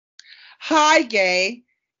Hi, gay.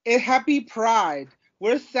 Happy Pride.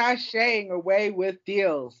 We're sashaying away with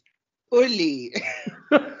deals. Uli.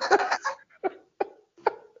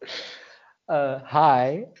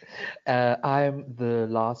 Hi, I'm the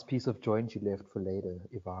last piece of joint you left for later,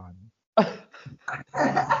 Ivan.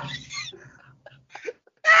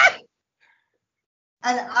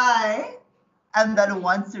 And I am that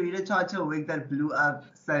one Serena Chacha wig that blew up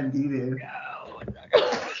Sandile.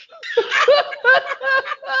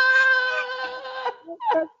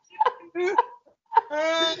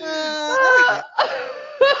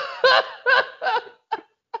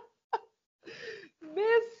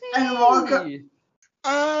 And welcome.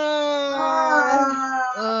 Messi.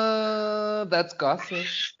 That's gossip.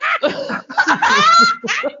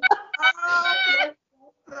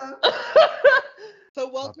 So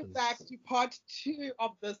welcome back to part 2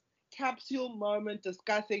 of this capsule moment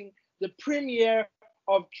discussing the premiere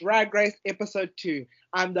of Drag Race episode 2.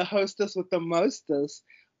 I'm the hostess with the mostest,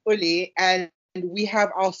 Uli, and we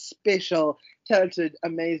have our special, talented,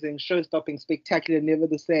 amazing, show-stopping, spectacular, never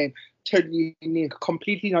the same, totally unique,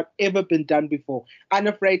 completely not ever been done before,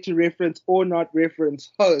 unafraid to reference or not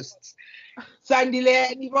reference hosts.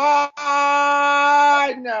 Sandile and Yvonne!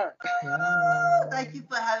 Thank you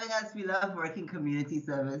for having us. We love working community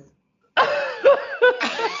service.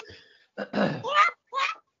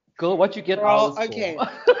 Girl, what you get Girl, hours okay. for?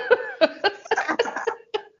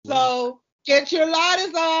 So, get your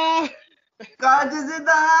lighters off! God is in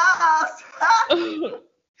the house!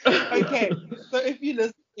 Okay, so if you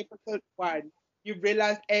listen to episode 1, you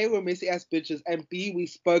realize A, we're messy ass bitches, and B, we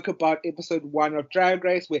spoke about episode 1 of Drag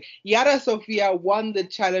Race where Yara Sofia won the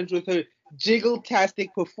challenge with her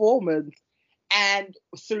jiggle-tastic performance and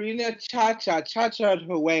Serena cha-cha-ed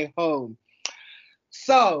her way home.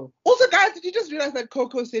 So, also guys, did you just realize that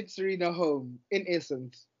Coco sent Serena home, in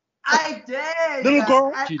essence? I did. Little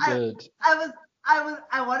girl? She did.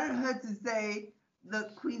 I wanted her to say the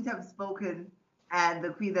queens have spoken, and the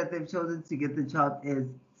queen that they've chosen to get the job is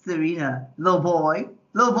Serena. Little boy,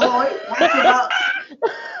 what's it up?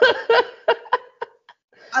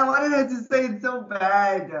 I wanted her to say it so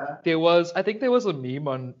bad. I think there was a meme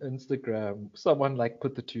on Instagram. Someone like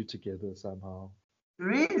put the two together somehow.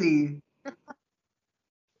 Really?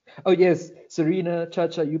 Oh yes, Serena,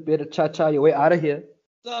 Cha-Cha, you better Cha-Cha your way out of here.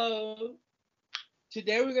 So,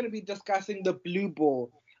 today we're going to be discussing the blue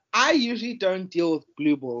ball. I usually don't deal with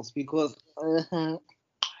blue balls because, but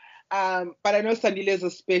I know Sandile is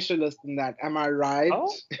a specialist in that. Am I right?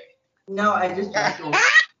 Oh? No, I just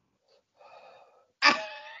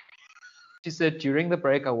She said during the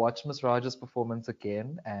break I watched Miss Raja's performance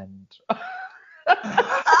again and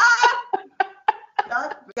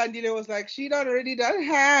Sandile was like, she done already done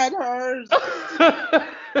had hers.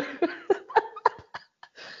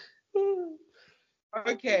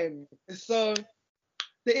 Okay, so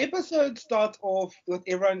the episode starts off with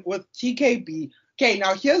everyone with TKB. Okay,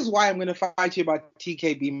 now here's why I'm gonna fight you about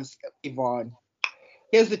TKB, Miss Yvonne.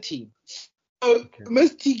 Here's the team. So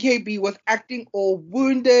Miss TKB was acting all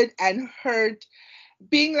wounded and hurt,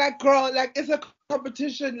 being like, girl, like it's a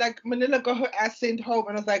competition. Like Manila got her ass sent home,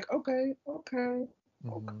 and I was like, okay.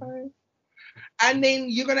 And then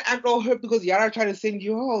you're gonna act all hurt because Yara tried to send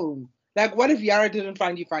you home. Like, what if Yara didn't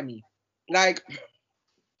find you funny? Like,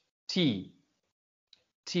 T.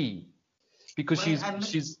 Because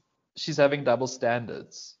she's having double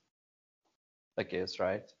standards. I guess,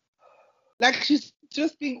 right? Like she's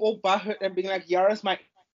just being all butthurt and being like, Yara's my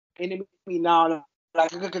enemy now.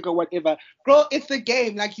 Like, whatever. Girl, it's the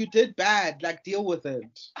game. Like, you did bad. Like, deal with it.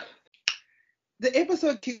 The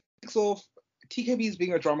episode kicks off. TKB is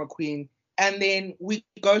being a drama queen. And then we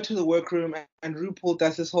go to the workroom and RuPaul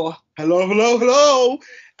does this whole hello.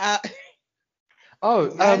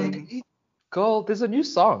 Girl, there's a new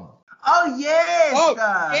song. Oh, yes.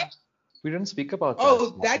 Yeah. We didn't speak about that.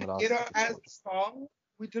 Oh, that as a song?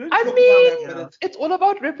 We didn't I talk mean, about that, it's all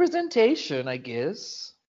about representation, I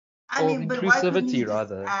guess. I mean, but why couldn't you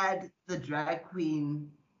rather. Just add the drag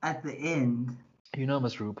queen at the end? You know,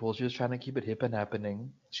 Miss RuPaul, she was trying to keep it hip and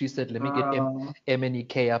happening. She said, let me get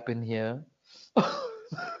M&EK up in here.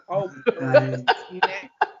 Oh,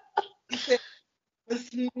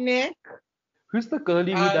 snack. Who's the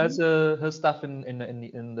girlie who does her stuff in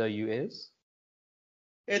the US?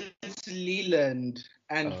 It's Leland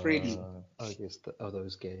and Freddie. Oh, yes.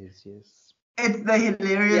 Those gays, yes. It's the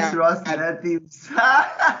hilarious Ross Matthews.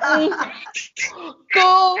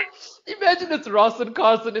 Girl, imagine it's Ross and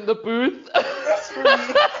Carson in the booth.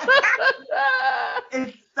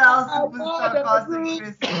 It's South Superstar Carson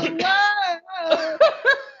Chris.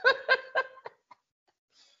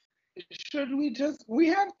 should we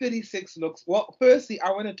have 36 looks. Well, firstly,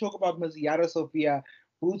 I want to talk about Ms. Yara Sophia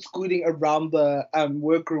boot scooting around the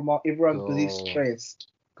workroom while everyone's busy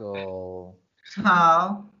stressed. Go.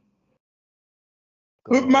 How?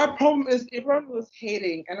 But my problem is everyone was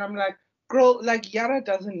hating, and I'm like, girl, like Yara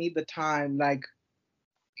doesn't need the time. Like,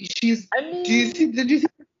 she's. Did you see?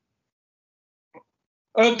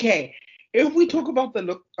 Okay, if we talk about the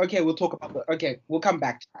look, we'll come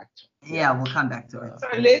back to that. Yeah, we'll come back to it. So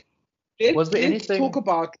let's talk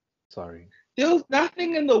about. Sorry. There was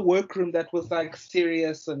nothing in the workroom that was like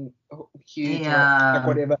serious and huge or like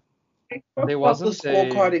whatever. There wasn't the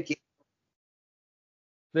scorecard again.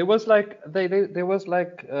 There was like there was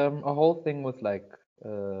like a whole thing with like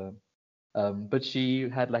but she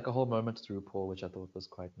had like a whole moment through Paul, which I thought was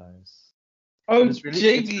quite nice. Oh, Jiggly.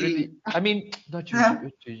 It's really, I mean, not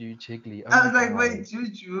Juju, Jiggly. Oh I was like, wait,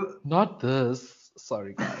 Juju. Not this.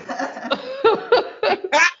 Sorry, guys.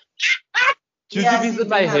 Juju is in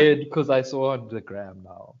my head because I saw on the gram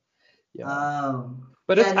now. Yeah.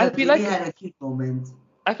 But I feel like had a cute moment.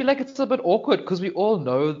 I feel like it's a bit awkward because we all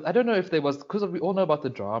know. I don't know if there was because we all know about the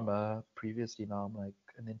drama previously. Now I'm like,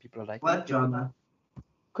 and then people are like, what drama?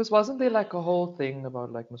 Because wasn't there like a whole thing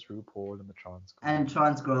about like Miss RuPaul and the trans girls? And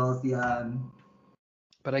trans girls, yeah.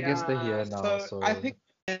 But I guess they're here now. So I think,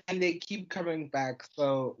 and they keep coming back.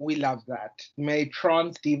 So we love that. May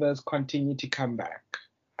trans divas continue to come back.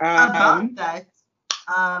 About that,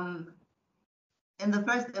 in the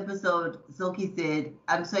first episode, Silky said,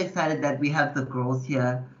 I'm so excited that we have the girls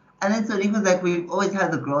here. And then Sonique was like, we've always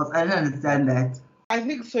had the girls. I didn't understand that. I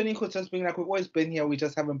think Sonique was just being like, we've always been here, we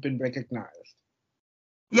just haven't been recognized.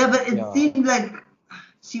 Yeah, but it seemed like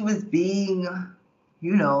she was being, I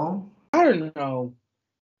don't know.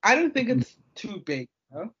 I don't think it's too big.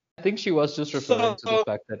 Huh? I think she was just referring to the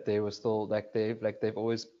fact that they were still they've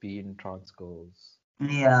always been trans girls.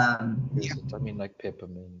 Yeah. I mean, like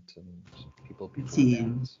Peppermint and people before T.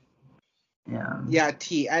 that. Yeah,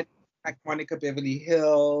 T. And like Monica Beverly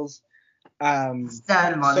Hills.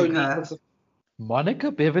 Stan Monica. Monica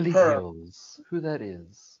Beverly Hills. Who that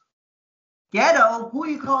is? Ghetto? Who are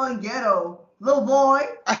you calling ghetto? Little boy?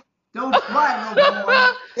 Don't cry, little boy.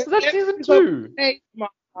 Is that season 2?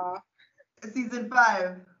 Season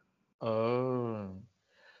 5. Oh.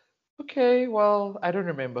 Okay, well, I don't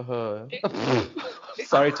remember her.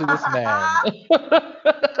 Sorry to this man. I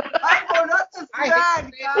know, not this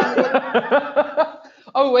man, guys.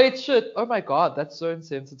 Oh, wait, shit. Oh, my God. That's so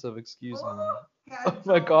insensitive. Excuse me. Oh,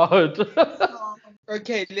 my God.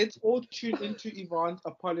 Okay, let's all tune into Yvonne's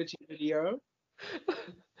apology video.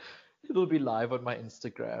 It'll be live on my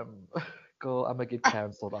Instagram. Girl, I'm going to get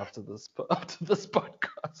cancelled after this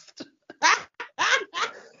podcast.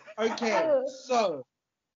 Okay, so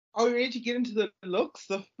are we ready to get into the looks?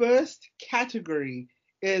 The first category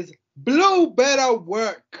is blue better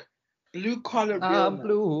work. Blue collar realness.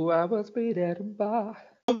 Blue, I was better than bar.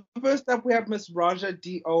 First up, we have Miss Raja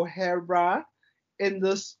D. O'Hara in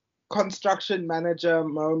this construction manager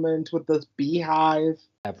moment with this beehive.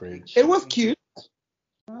 Average. It was cute.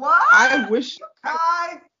 What? I wish.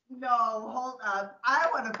 Guys, no, hold up. I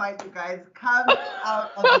want to fight you guys. Come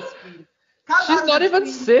out of the screen. She's not even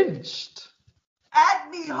cinched. At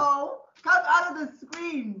me, ho. Come out of the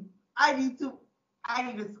screen. I need to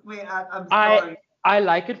square up. I'm sorry. I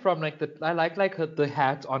like it from like the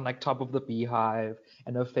hat on like top of the beehive,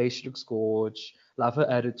 and her face, she looks gorge. Love her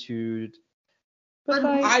attitude. But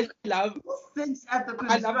like, I love cinched at the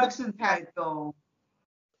construction site though.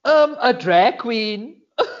 A drag queen.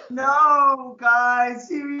 No, guys,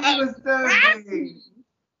 she really was serving.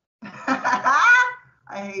 I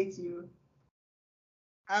hate you.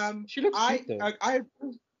 She looks cute though.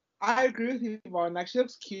 I agree with you, Yvonne. Like, she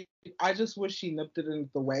looks cute. I just wish she nipped it in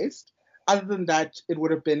the waist. Other than that, it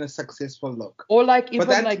would have been a successful look. Or like,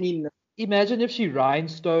 even like, imagine if she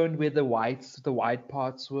rhinestoned where the white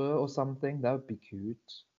parts were or something. That would be cute.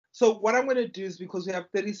 So what I'm gonna do is, because we have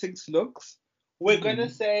 36 looks, we're gonna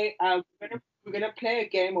say we're gonna play a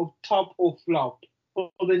game of top or flop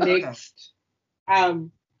for the next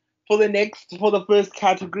for the first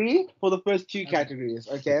category, for the first two categories,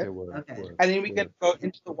 okay? Okay. And then we can go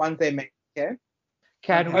into the ones they make, okay?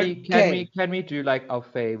 Can we do like our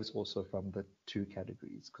faves also from the two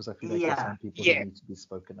categories? Because I feel like there's some people that need to be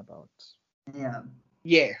spoken about. Yeah.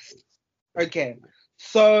 Yes. Okay.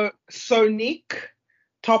 So Nick,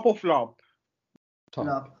 top or flop? Top.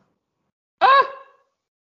 Flop. Ah!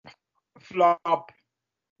 Flop.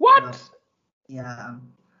 What? Flop. Yeah.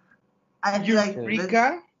 I feel like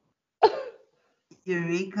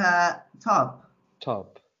Eureka, top.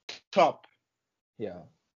 Top. Yeah.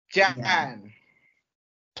 Jan.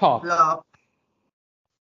 Top. Flop.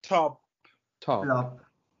 Top. Top. Flop.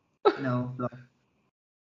 No, flop.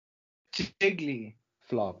 Jiggly.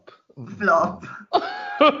 Flop. Flop.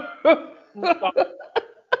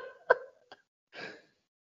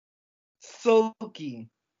 Silky.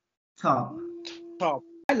 Top. Top.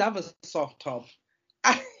 I love a soft top.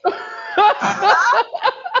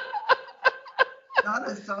 Not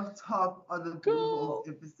a soft top on the Google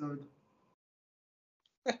episode.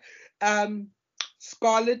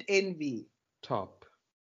 Scarlet Envy. Top.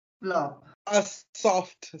 Flop. A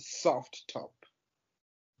soft top.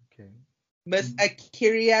 Okay. Miss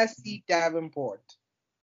Akiria C. Davenport.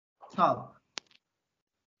 Top.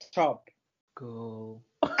 Top. Go.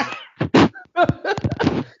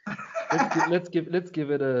 let's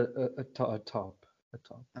give it a top.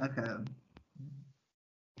 Okay.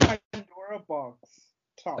 Pandora Box.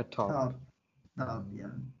 Top. A top. Top, yeah.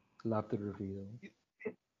 Love the reveal.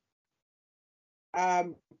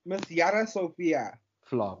 Miss Yara Sophia.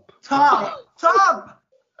 Flop. Top!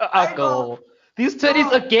 Go. These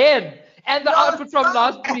titties again. And the outfit from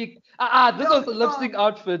last week. This was a lip sync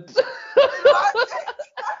outfit.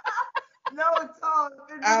 No, top.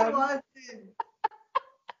 It wasn't.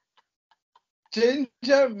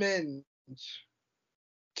 Ginger Minge.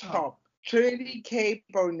 Top. Trinity K.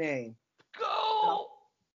 Bonet. Go.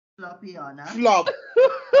 Floppiana. Flop.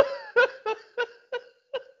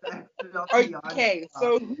 Floppiana. Okay,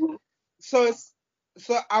 so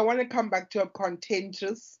I want to come back to a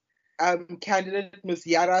contentious candidate, Miss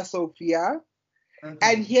Yara Sophia. Okay.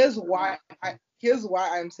 And here's why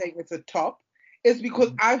I'm saying it's a top. It's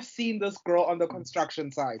because I've seen this girl on the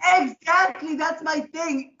construction site. Exactly, that's my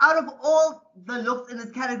thing. Out of all the looks in this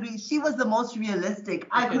category, she was the most realistic.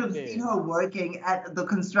 I could have seen her working at the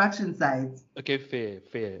construction site. Okay,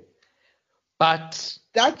 fair. But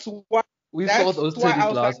that's why we saw those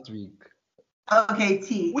titties last week. Okay,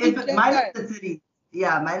 T. Minus the titties.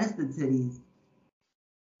 Yeah, minus the titties.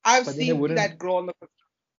 I've seen that girl on the construction.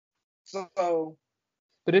 So.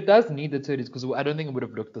 But it does need the titties because I don't think it would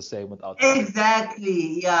have looked the same without them.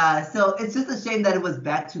 Exactly, yeah. So it's just a shame that it was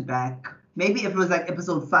back to back. Maybe if it was like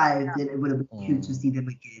episode 5, then it would have been cute to see them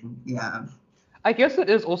again. Yeah. I guess it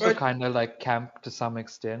is also kind of like camp to some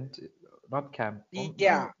extent. Not camp.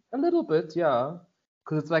 Yeah. A little bit, yeah.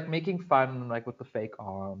 Because it's like making fun like with the fake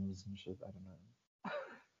arms and shit. I don't know.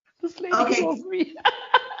 This lady calls me.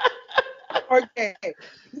 Okay.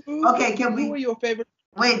 Who are your favorite?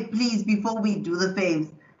 Wait, please, before we do the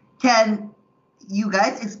faves, can you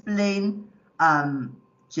guys explain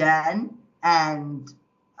Jan and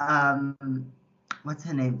what's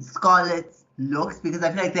her name? Scarlett's looks? Because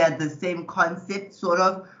I feel like they had the same concept, sort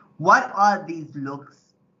of. What are these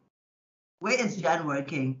looks? Where is Jan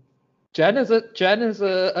working? Jan is a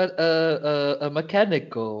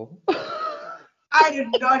mechanical. I did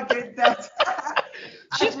not get that.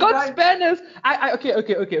 She's got Spanish.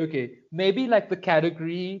 Okay. Maybe like the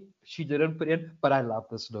category she didn't put in, but I love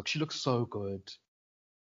this look. She looks so good.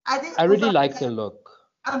 I really like the look.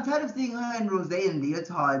 I'm tired of seeing her in rosé and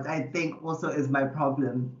leotards. I think also is my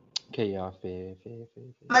problem. Okay, yeah, fair.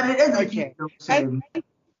 But it is a cute look.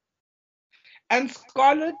 And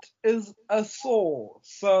Scarlett is a soul,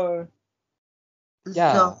 so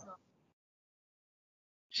yeah. So,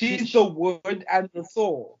 she's the wood and the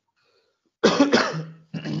soul.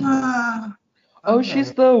 Oh,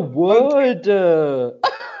 she's the wood.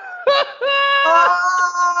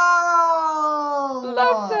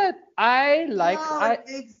 Love that.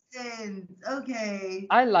 Makes sense. Okay.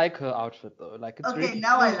 I like her outfit though. Like it's okay. really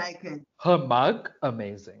Now I like it. Her mug,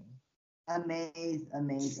 amazing.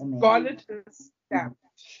 Amazing. Scarlett is stamped.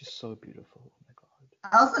 She's so beautiful. Oh my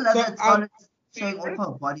god. I also love that Scarlett's showing off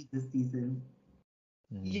her body this season.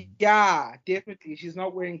 Yeah, definitely. She's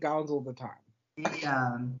not wearing gowns all the time.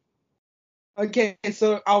 Yeah. Okay,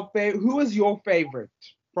 so who is your favorite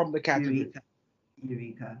from the category?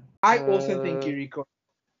 Eureka. I also think Eureka.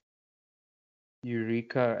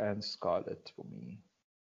 Eureka and Scarlett for me.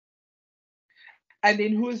 And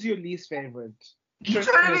then who is your least favorite?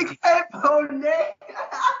 Trinity K. Bonet.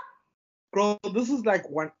 Girl, this is like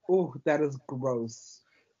one. Oh, that is gross.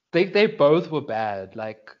 They both were bad.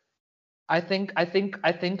 Like, I think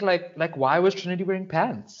like why was Trinity wearing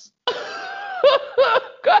pants?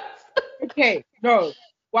 Okay, no.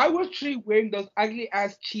 Why was she wearing those ugly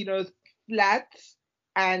ass chinos, flats,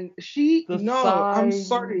 and I'm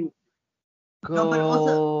sorry. Girl. No, but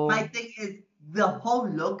also my thing is the whole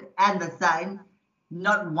look and the sign.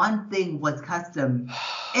 Not one thing was custom.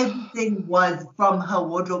 Everything was from her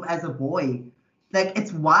wardrobe as a boy. Like,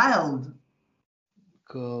 it's wild.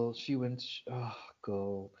 Girl, she went.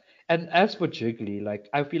 Girl. And as for Jiggly, like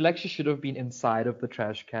I feel like she should have been inside of the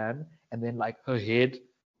trash can, and then like her head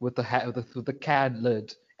with the hat with the can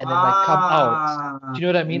lid and then like come out. Do you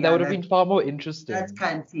know what I mean? That would have been far more interesting. That's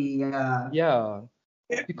cunty, yeah. Yeah.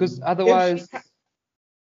 Because otherwise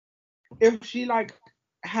if she like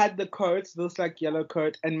had the coat, this like yellow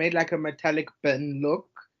coat, and made like a metallic bin look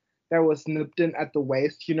that was nipped in at the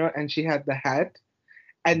waist, you know, and she had the hat,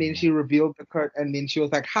 and then she revealed the coat, and then she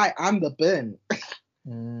was like, "Hi, I'm the bin."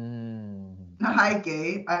 Hi,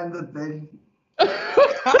 gay. I'm the bin.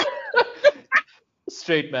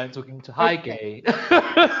 Straight man talking to hi, gay.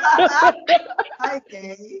 Hi,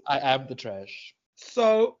 gay. I am the trash.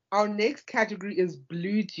 So our next category is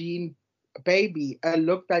blue jean baby, a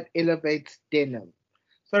look that elevates denim.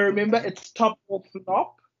 So remember, it's top or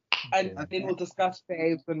flop, and then we'll discuss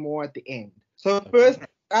faves and more at the end. So first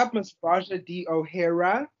up, Miss Raja D.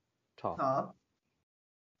 O'Hara. Top.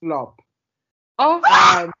 Flop. Oh.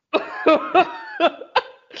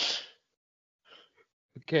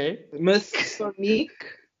 Okay. Miss Sonique.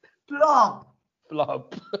 Flop.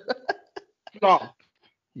 Flop. Flop.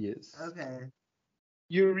 Yes. Okay.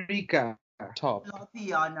 Eureka. Top.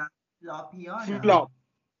 Flopiana. Flop.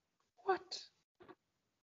 What?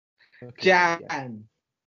 Okay, Jan. yeah.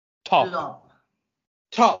 Top. Flop.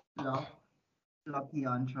 Top. Flop.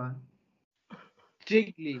 Flopiantra.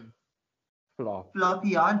 Jiggly. Flop.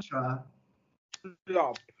 Flopiantra.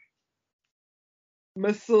 Flop.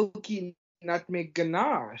 Miss Silky Nutmeg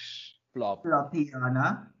Ganache. Flop.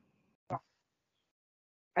 Flopiana.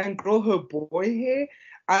 And grow her boy hair.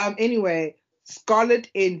 Anyway, Scarlet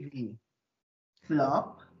Envy.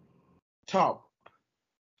 Flop. Top.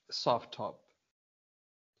 Soft top.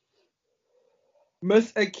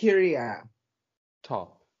 Miss Akiria.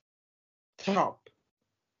 Top. Top.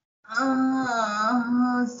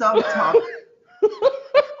 Soft top.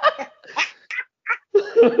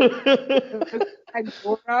 And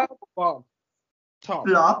Dora Bob. Top.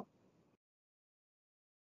 Flop.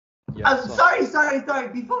 Yeah, Sorry.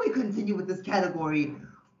 Before we continue with this category,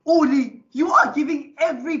 Oli, you are giving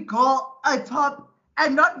every girl a top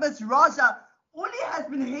and not Miss Raja. Oli has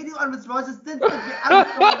been hating on Miss Raja since the day. I'm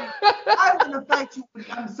sorry. I want to fight you, Oli.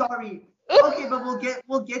 I'm sorry. Okay, but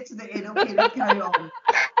we'll get to the end. Okay, let's carry on.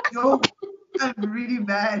 Yo, I'm really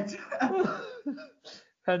mad.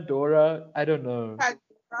 Pandora, I don't know.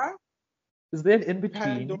 Pandora? Is there an in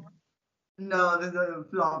between? Pandora? No, there's a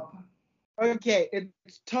flop. Okay,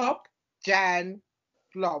 it's top, Jan,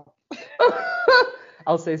 flop.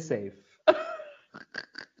 I'll say safe.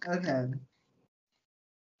 Okay.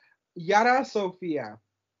 Yara Sophia.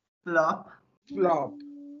 Flop. Flop.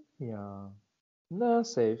 Yeah. No,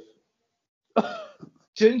 safe.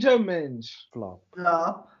 Ginger Minge. Flop.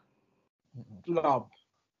 Flop. Flop.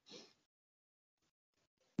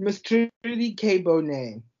 Miss Trudy K.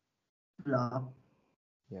 Bonet. Flop.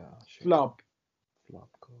 Yeah, sure. Flop. Flop.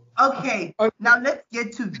 Cool. Okay, now let's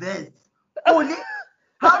get to this. Oli,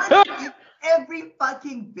 how did you give every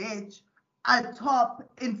fucking bitch a top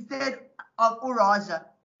instead of Uraja?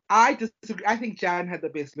 I disagree. I think Jan had the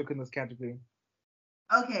best look in this category.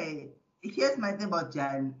 Okay, here's my thing about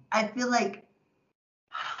Jan. I feel like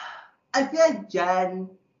Jan's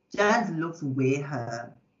looks weigh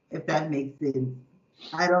her, if that makes sense.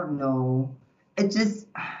 I don't know. It just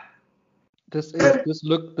This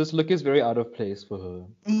look is very out of place for her.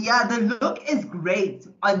 yeah, the look is great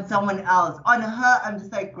on someone else. On her, I'm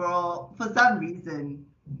just like, girl, for some reason,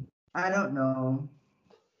 I don't know.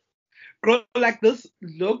 Girl, like this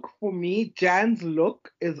look for me, Jan's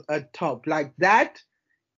look is a top. Like that,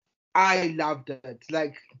 I loved it.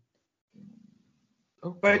 Like,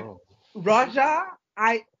 but Raja,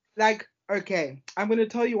 okay, I'm gonna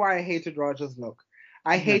tell you why I hated Raja's look.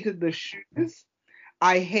 I hated the shoes.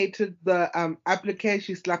 I hated the applique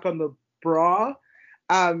she stuck on the bra.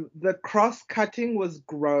 The cross cutting was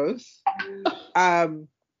gross.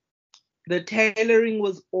 The tailoring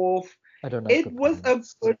was off. I don't know. It was a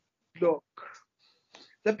good look.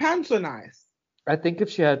 The pants were nice. I think if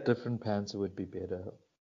she had different pants, it would be better.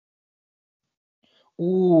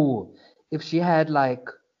 Ooh, if she had like,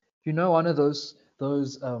 one of those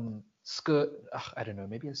skirt. I don't know,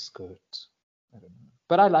 maybe a skirt. I don't know.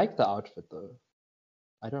 But I like the outfit though.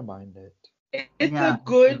 I don't mind it. It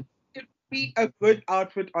would be a good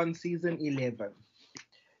outfit on season 11.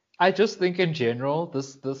 I just think in general,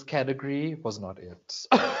 this category was not it.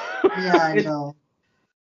 Yeah, I know.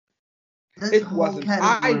 It wasn't.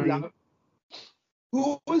 Category. I love.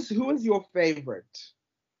 Who was your favorite?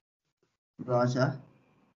 Raja.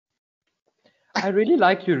 I really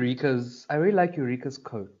like Eureka's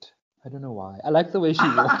coat. I don't know why. I like the way she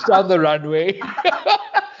walks down the runway.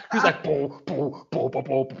 He was like, bo, bo, bo, bo,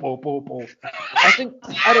 bo, bo, bo, bo. I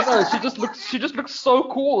don't know. She just looked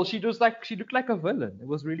so cool. She looked like a villain. It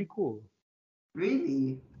was really cool.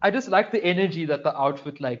 Really? I just like the energy that the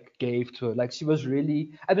outfit like gave to her. Like she was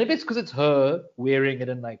really, and maybe it's because it's her wearing it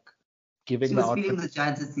and like giving She the was outfit. feeling the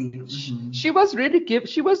fantasy. She was really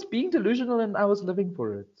she was being delusional, and I was living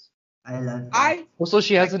for it. I love that. Also,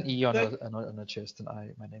 she has like, an E on her chest, and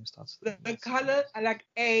my name starts with the an E, so color. I like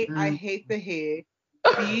A. I Mm. hate the hair.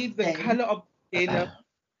 B. The Same. color of denim.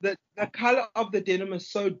 The color of the denim is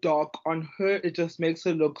so dark on her. It just makes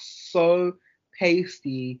her look so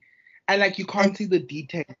pasty, and like you can't see the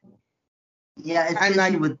detail. Yeah, especially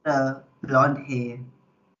like- with the blonde hair.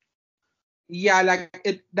 Yeah,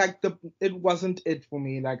 it wasn't it for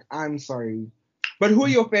me. Like I'm sorry, but who are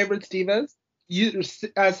your favorite Stevers? You,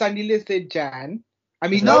 Sandile said Jan. I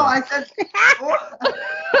mean, No, no. I said.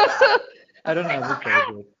 I don't have a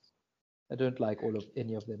favorite. I don't like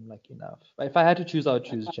any of them like enough. But if I had to choose, I would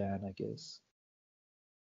choose Jan, I guess.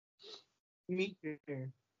 Me too.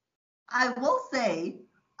 I will say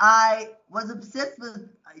I was obsessed with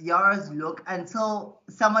Yara's look until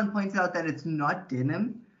someone pointed out that it's not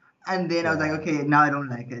denim, and then I was like, Yeah. okay, now I don't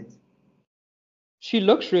like it. She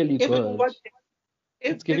looks really If it good. was,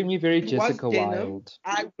 if It's giving me very it was Jessica denim, Wilde.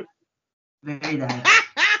 I would. Very nice.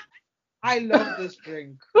 I love this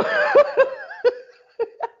drink.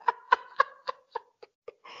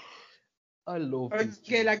 I love this.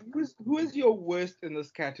 Okay, like who is your worst in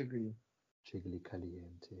this category? Jiggly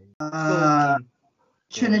Caliente. Silky.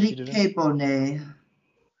 Trinity she didn't- K. Bonet.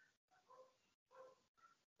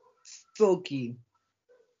 Silky.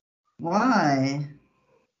 Why?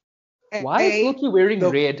 Why is Silky wearing the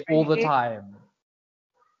red all the boy- time?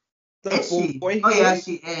 The Is she? boy Oh yeah, hair,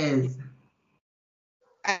 she is.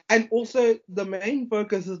 and also the main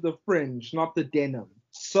focus is the fringe, not the denim.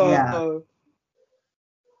 So, Yeah.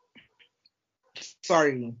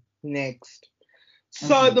 sorry. Next.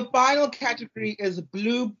 So Okay. the final category is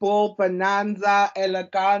Blue Ball Bonanza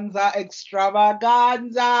Eleganza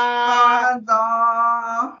Extravaganza.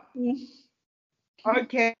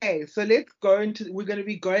 Okay, so we're going to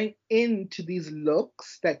be going into these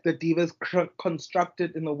looks that the divas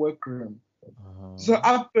constructed in the workroom. So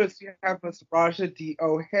up first, you have Miss Rasha D.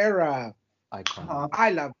 O'Hara. Icon.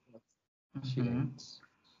 I love this. She Mhm. ain't.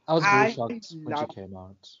 I was very I shocked when she love came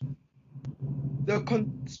out. the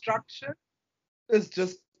construction is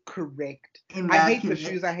just correct. I hate the Immaculate.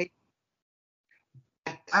 shoes. I hate.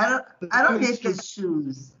 I don't hate the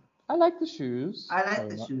shoes. I like the shoes. I like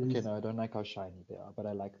the shoes. Okay, no, I don't like how shiny they are, but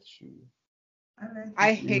I like the shoe.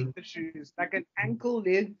 I hate the shoes. Like an ankle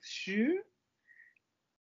length shoe.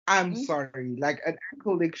 I'm sorry. Like an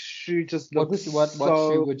ankle length shoe just looks What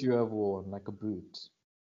so. shoe would you have worn? Like a boot?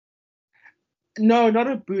 No, not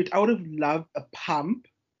a boot. I would have loved a pump,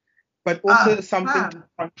 but also something to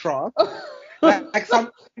contrast. like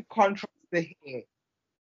something to contrast the hair.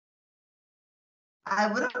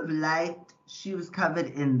 I would have liked shoes covered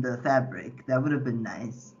in the fabric. That would have been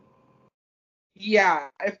nice. Yeah,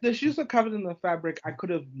 if the shoes were covered in the fabric, I could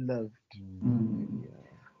have lived. Mm. Yeah.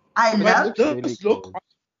 I But loved this really look. good.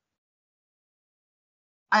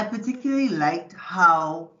 I particularly liked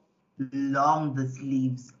how long the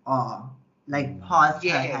sleeves are, like past her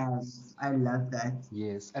Yes. hands. I love that.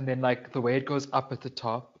 Yes, and then like the way it goes up at the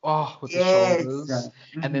top, with the Yes. shoulders,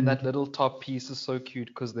 and then that little top piece is so cute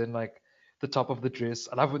because then like the top of the dress,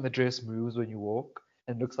 I love when the dress moves when you walk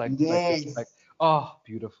and looks like Yes.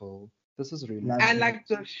 beautiful. This is really Love And it. like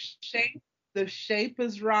the shape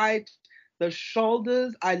is right. The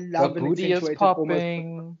shoulders, I love the an booty is accentuated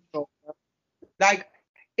popping. almost. Like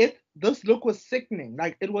this look was sickening.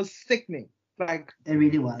 Like it was sickening. Like It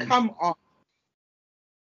really was. come on.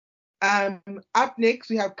 Up next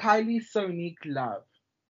we have Kylie Sonique Love.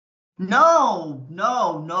 No.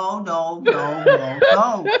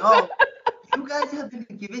 You guys have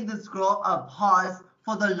been giving this girl a pause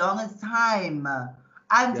for the longest time.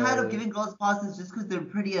 I'm tired of giving girls passes just because they're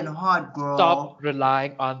pretty and hot, girl. Stop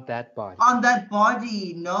relying on that body. On that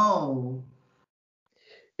body, no.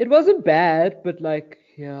 It wasn't bad, but like,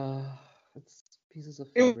 yeah, it's pieces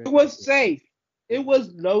of fabric. It was safe. It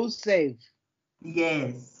was low safe.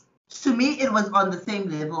 Yes. To me, it was on the same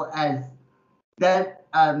level as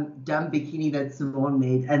that dumb bikini that Simone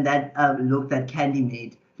made and that look that Candy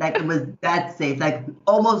made. Like it was that safe, like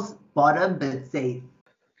almost bottom but safe.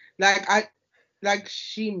 Like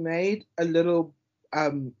she made a little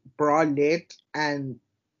bralette and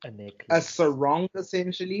A necklace. a sarong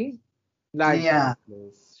essentially. Like yeah.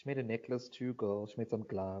 She made a necklace too, girl. She made some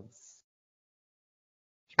gloves.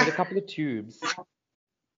 She made a couple of tubes.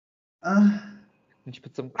 And she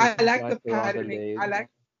put some I Christmas like the lights around her patterning. legs. I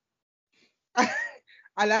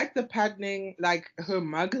I like the patterning. Like her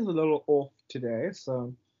mug is a little off today,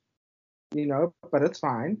 so but it's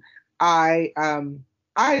fine. I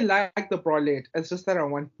like the bralette. It's just that I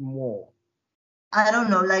want more. I don't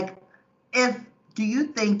know. Like, do you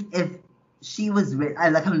think if she was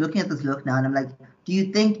I'm looking at this look now, and I'm like, do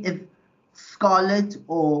you think if Scarlett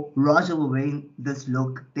or Roger were wearing this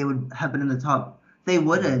look, they would have been in the top? They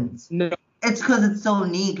wouldn't. No. It's because it's so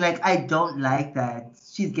unique. Like, I don't like that.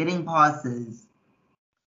 She's getting passes.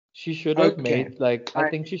 She should have made I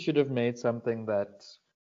think she should have made something that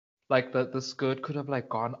like the skirt could have like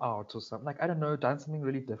gone out or something. Like I don't know, done something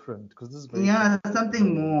really different because this is very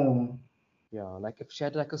something more. Yeah, like if she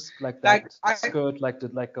had like that skirt like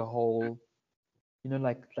did like a whole,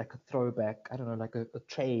 like a throwback. I don't know, like a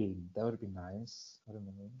train. That would be nice. I don't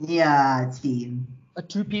know. Yeah, team. A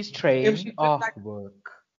two-piece train off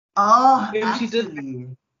work. Oh, if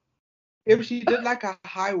she did like a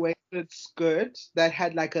high-waisted skirt that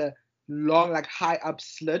had like a long, like high up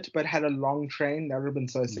slit, but had a long train, that would have been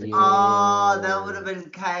so sick. Yeah. Oh, that would have been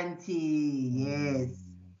canty. Yes.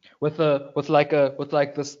 With the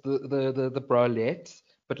bralette,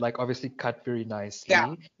 but like obviously cut very nicely,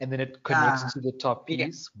 and then it connects to the top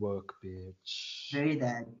piece. Work, bitch. Very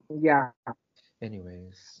that. Yeah.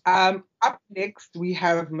 Anyways. Up next we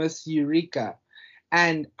have Miss Eureka.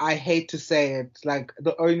 And I hate to say it, like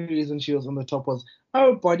the only reason she was on the top was,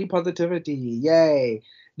 body positivity, yay.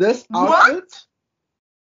 This outfit.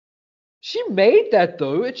 She made that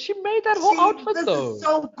though. She made that whole outfit though. This is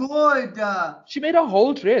so good. She made a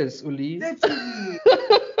whole dress, Uli. Literally.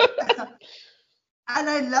 And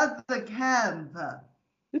I love the camp.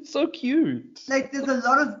 It's so cute. Like there's a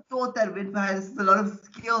lot of thought that went behind this. There's a lot of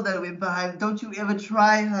skill that went behind. Don't you ever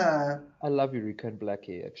try her? I love Eureka and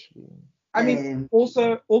Blackie actually. I mean,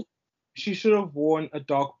 also, she should have worn a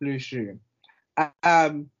dark blue shoe.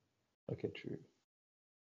 Okay, true.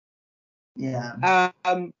 Yeah.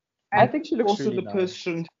 I think she looks also really the nice.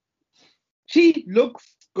 person. She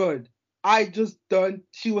looks good. I just don't.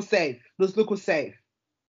 She was safe. This look was safe.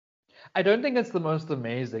 I don't think it's the most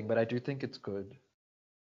amazing, but I do think it's good.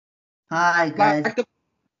 Hi guys. Like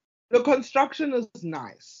the construction is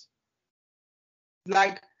nice.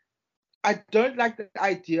 Like I don't like the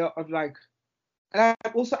idea of like, and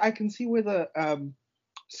I can see where the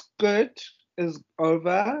skirt is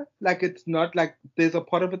over. Like it's not like there's a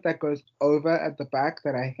part of it that goes over at the back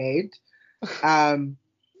that I hate.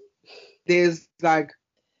 There's like,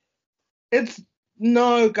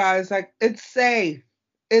 guys, like it's safe.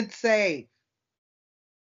 It's safe.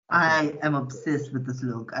 I am obsessed with this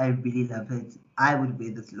look. I really love it. I would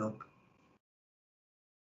wear this look.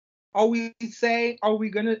 Are we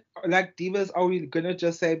gonna, like divas, are we gonna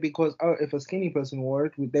just say because, if a skinny person wore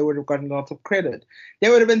it, they would have gotten lots of credit? They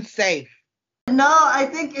would have been safe. No, I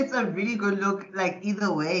think it's a really good look, like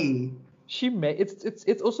either way. She made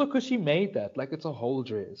it's also because she made that. Like it's a whole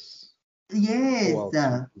dress. Yes. Well,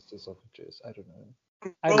 2 pieces of a dress. I don't know.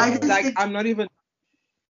 I'm not even.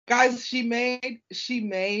 Guys, she made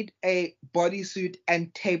a bodysuit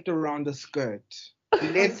and taped around the skirt.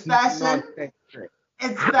 It's fashion.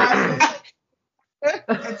 It's fashion.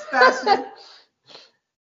 It's fashion.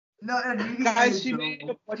 No, it really guys, is, she made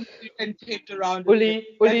a bodysuit and taped around Uli,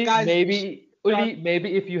 guys, maybe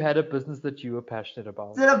if you had a business that you were passionate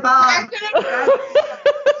about. It's about.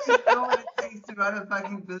 You know what it takes to run a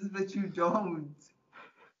fucking business, but you don't.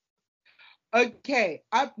 Okay,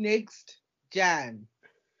 up next, Jan.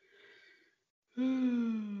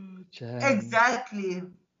 Jan. Exactly.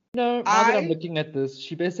 No, now that I'm looking at this,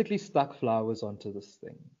 she basically stuck flowers onto this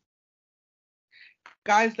thing.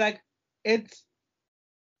 Guys, like, it's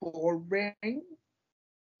boring.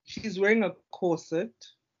 She's wearing a corset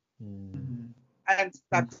and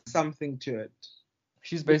stuck something to it.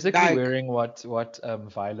 She's basically wearing what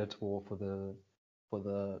Violet wore for the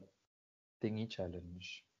thingy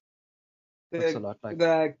challenge. Looks a lot like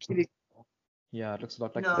the kitty. Yeah, it looks a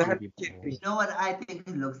lot like the kitty. You know what I think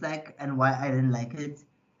it looks like and why I didn't like it?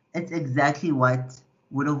 It's exactly what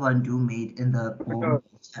Widow Von Doom made in the poem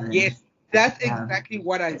challenge. Yes, that's exactly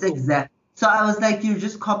what I thought. So I was like, you're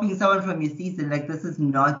just copying someone from your season. Like, this is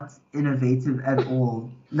not innovative at all.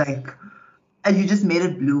 Like, and you just made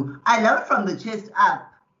it blue. I love it from the chest up.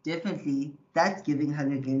 Definitely. That's giving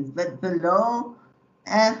Hunger Games. But below,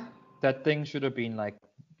 That thing should have been, like,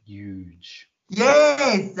 huge.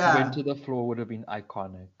 Yes! Went to the floor would have been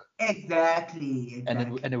iconic. Exactly.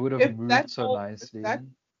 And it would have moved so nicely.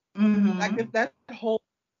 Like, if that whole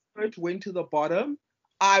skirt went to the bottom,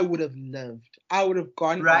 I would have lived. I would have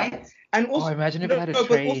gone right. And also, imagine if it had a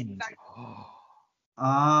train.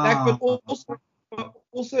 But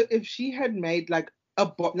also, if she had made like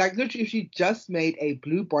like literally, if she just made a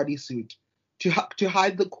blue bodysuit to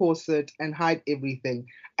hide the corset and hide everything,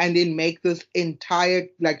 and then make this entire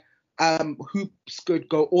like hoop skirt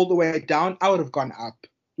go all the way down, I would have gone up.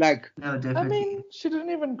 Like, No, I definitely. mean, she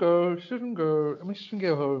didn't go. She didn't go. I mean, she didn't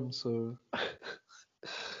get home, so.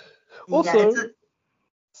 Also, Yeah, it's a,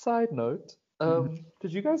 side note,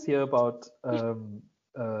 did you guys hear about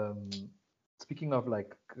speaking of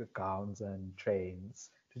like gowns and trains?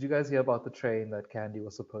 Did you guys hear about the train that Candy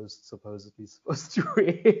was supposedly supposed to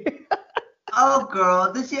wear? oh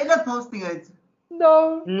girl, did she end up posting it?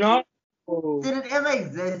 No, no. Did it ever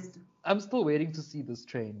exist? I'm still waiting to see this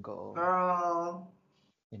train go. Girl.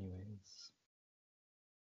 Anyways,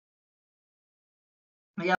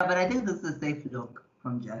 Yeah, but I think this is a safe look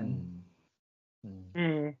from Jen.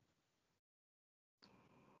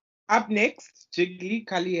 Up next, Jiggly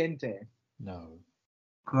Caliente. no.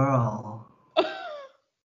 Girl.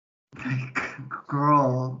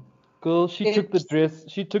 Girl. Girl, she took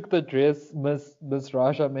the dress Miss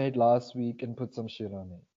Raja made last week and put some shit on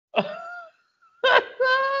it.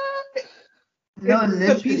 No,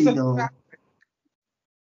 It's a piece literally of though. fabric.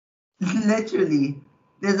 Literally.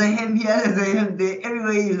 There's a hem here, there's a hem there.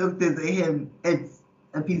 Everywhere you look, there's a hem. It's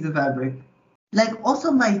a piece of fabric. Like,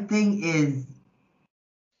 also my thing is,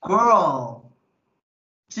 girl,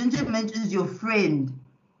 Ginger mentions your friend.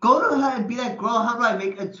 Go to her and be like, girl, how do I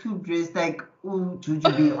make a tube dress like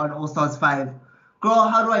Jujubee on All Stars 5? Girl,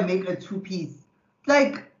 how do I make a two-piece?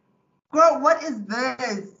 Like, girl, what is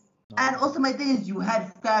this? No. And also my thing is, you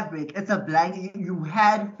had fabric. It's a blanket. You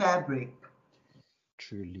had fabric.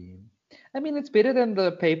 Truly. I mean, it's better than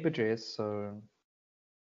the paper dress, so.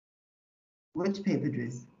 Which paper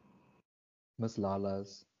dress? Miss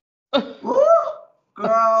Lala's. Ooh,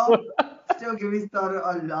 girl, still get me started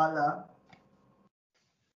on Lala.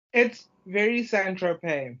 It's very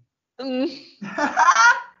Saint-Tropez.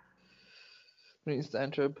 Please,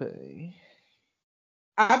 Saint-Tropez.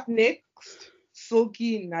 Up next,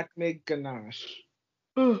 Silky Nutmeg Ganache.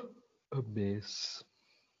 A mess.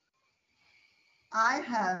 I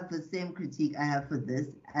have the same critique I have for this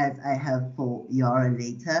as I have for Yara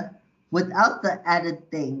later. Without the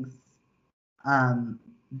added things,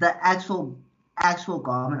 the actual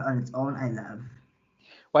garment on its own, I love.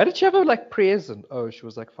 Why did she have a like present? Oh, she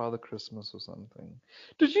was like Father Christmas or something.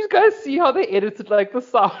 Did you guys see how they edited like the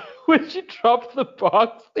sound when she dropped the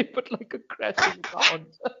box? They put like a crashing sound.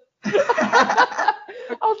 I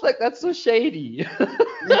was like, that's so shady.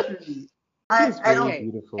 Literally. She's I very don't.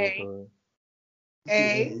 beautiful Hey. though.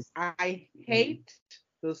 I hate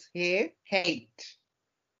this hair. Hate.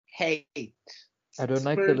 I don't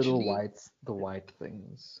like the little Spiritually white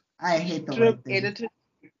things. I hate the strip white thing. edited.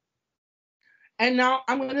 And now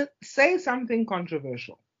I'm gonna say something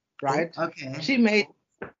controversial, right? Okay.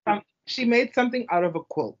 She made something out of a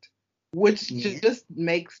quilt, which Yes. just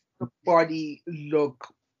makes the body look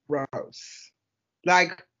gross.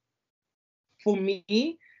 Like, for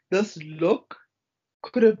me, this look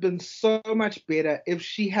could have been so much better if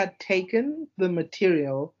she had taken the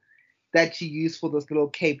material that she used for this little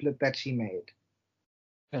capelet that she made.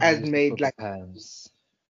 And As used it made for the like pants.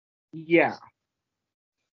 Yeah.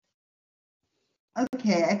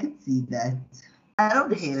 Okay, I can see that. I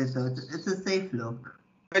don't hate it though. It's a safe look.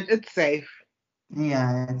 But it's safe.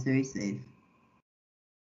 Yeah, it's very safe.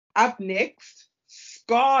 Up next,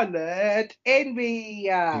 Scarlet Envy.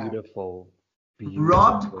 Beautiful.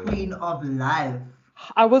 Robbed Queen of Life.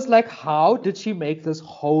 I was like, how did she make this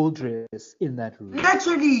whole dress in that room?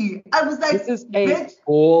 Literally, I was like, This is a bitch.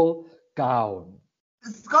 ball gown.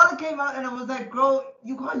 Scarlett came out and I was like, girl,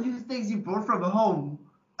 you can't use things you brought from home.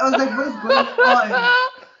 I was like, what is going on?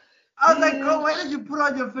 I was like, girl, why did you put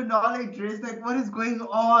on your finale dress? Like, what is going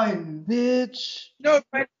on? Bitch. No,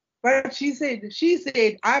 but she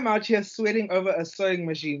said, I'm out here sweating over a sewing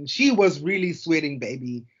machine. She was really sweating,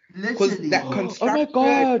 baby. Literally. That Oh my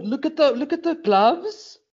god, look at the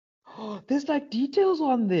gloves. There's like details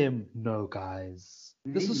on them. No, guys.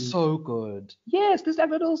 This Really? is so good. Yes, there's like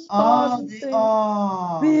little stars and things.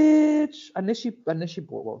 Bitch. Unless she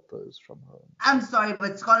bought those from home. I'm sorry,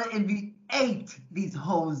 but Scarlet Envy ate these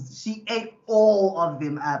hoes. She ate all of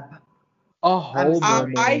them up. A whole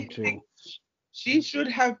sorry. I think she should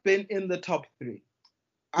have been in the top 3.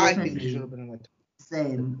 I think she should have been in the top 3.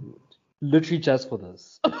 Same. Literally just for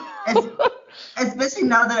this. Especially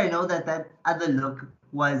now that I know that other look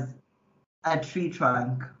was a tree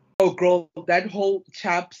trunk. Oh, girl, that whole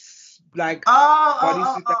chap's like Oh,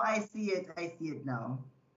 I see it now.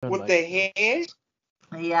 with the hair.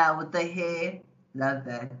 Yeah, with the hair. Love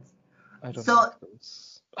that. I don't So like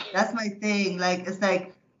this. that's my thing. Like, it's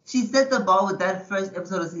like she set the bar with that first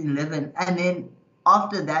episode of season 11, and then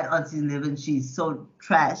after that on season 11, she's so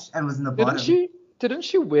trash and was in the bottom. Didn't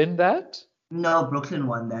she win that? No, Brooklyn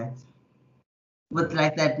won that. With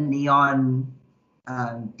like that neon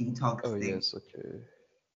detox Oh, thing. yes, okay.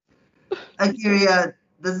 Akira,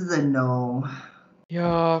 this is a no.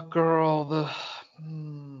 Yeah, girl,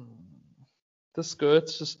 the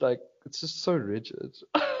skirt's just like, it's just so rigid.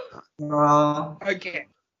 Girl. Okay.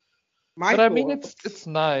 But I mean, it's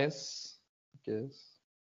nice, I guess.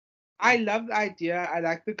 I love the idea. I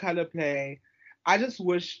like the color play. I just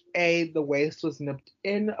wish the waist was nipped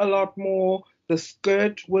in a lot more. The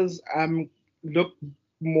skirt was looked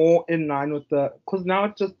more in line with because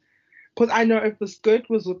I know if the skirt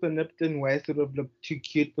was with the nipped in waist, it would have looked too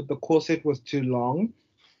cute, but the corset was too long.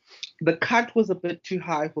 The cut was a bit too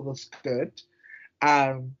high for the skirt.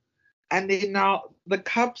 And then now the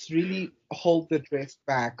cups really hold the dress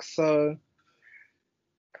back. So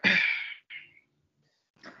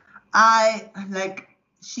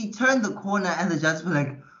she turned the corner and the judges were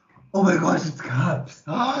like, oh my gosh, it's cups.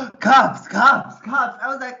 Cups. I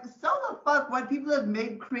was like, so the fuck, why people have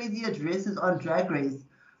made crazier dresses on Drag Race?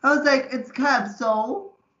 I was like, it's cups,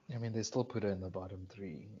 so? I mean, they still put her in the bottom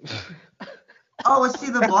 3. Oh, was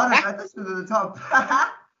she the bottom? I thought she was at the top.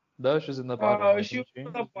 No, she's in the bottom. Oh, she was in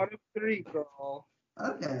the bottom 3, girl.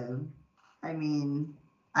 Okay. I mean,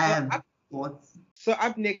 I have thoughts. So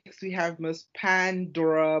up next we have Miss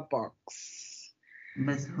Pandora Box.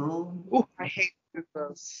 Miss who? Oh, I hate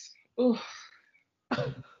this. Ooh.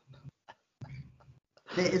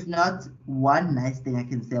 There is not one nice thing I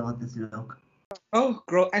can say about this look. Oh,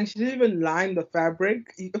 girl, and she didn't even line the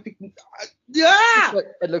fabric. Yeah!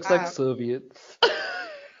 It looks like Soviets.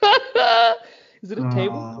 Is it a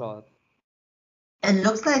tablecloth? It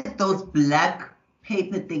looks like those black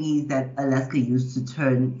paper thingies that Alaska used to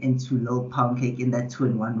turn into little pound cake in that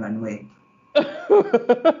 2-in-1 runway. Girl,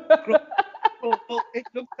 it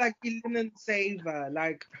looks like a linen saver.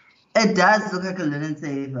 Like, it does look like a linen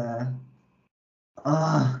saver.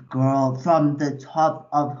 Oh, girl, from the top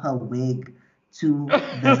of her wig to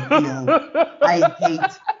the heel, I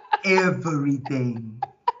hate everything.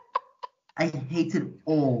 I hate it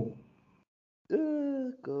all.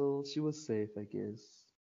 Girl, she was safe, I guess.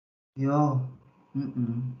 Yo.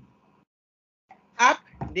 Up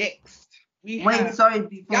next, before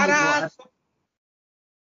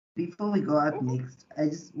we go up next, I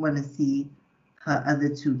just want to see her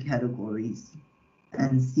other 2 categories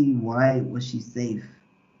and see why was she safe.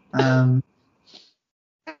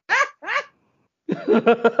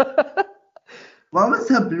 What was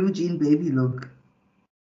her blue jean baby look?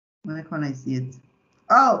 Why can't I see it?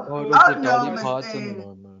 Oh no, Miss Thing.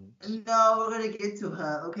 No, we're gonna get to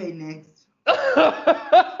her. Okay, next.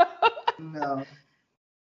 No.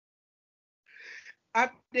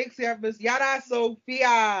 Up next, we have Miss Yara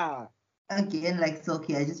Sofia. Again, like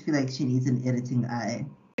Silky, I just feel like she needs an editing eye.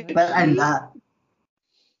 But I love.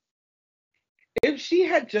 If she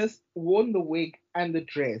had just worn the wig and the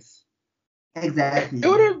dress, exactly, it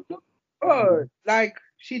would have looked good. Like,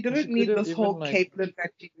 she didn't need this whole capelet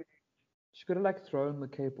that she made. She could have thrown the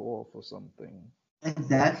cape off or something.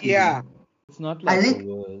 Exactly. Yeah. It's not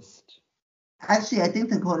the worst. Actually, I think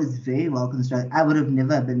the coat is very well constructed. I would have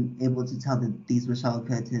never been able to tell that these were shower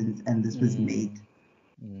curtains and this was made.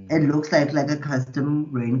 It looks like a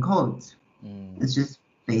custom raincoat. It's just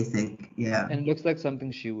basic, yeah. And it looks like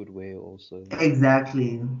something she would wear also.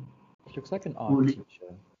 Exactly. It looks like an art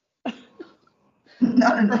teacher.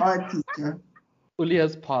 Not an art teacher. Uli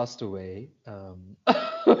has passed away.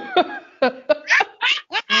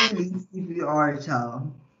 CPR,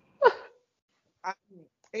 child.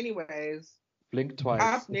 Anyways. Blink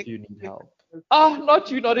twice if you need help.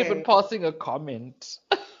 Not even passing a comment.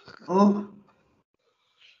 Oh.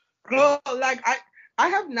 Girl, I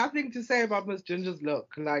have nothing to say about Miss Ginger's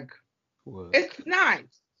look. Like, it's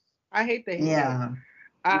nice. I hate the hair.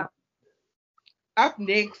 Yeah. Up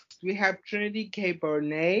next, we have Trinity K.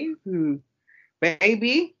 Bonet, who,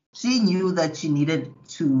 baby. She knew that she needed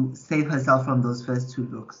to save herself from those first 2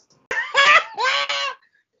 looks.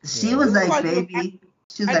 She was like, baby.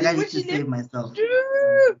 She was like, I need to save myself.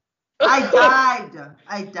 I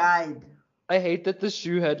died. I hate that the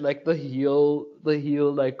shoe had the heel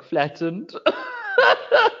flattened.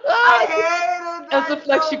 I hate it. As if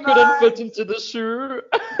she couldn't fit into the shoe.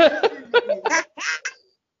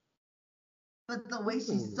 But the way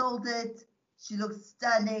she sold it, she looks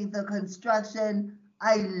stunning. The construction,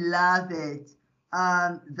 I love it.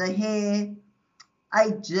 The hair, I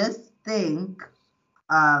just think.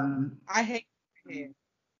 I hate the hair.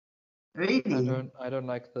 Really? I don't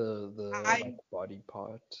like the body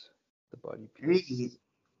part. The body piece. Really?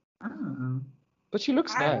 But she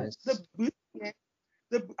looks nice. The booty hair.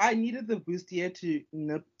 I needed the bustier to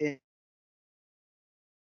nip it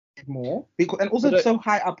more because, and also it's so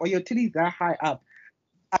high up. Or your titties that high up.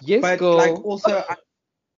 Yes, but girl. like also,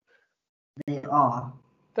 They are.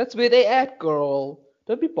 That's where they at, girl.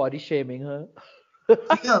 Don't be body shaming her.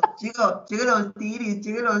 Jiggle those titties,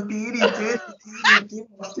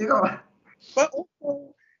 jiggle. But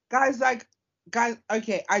also, guys,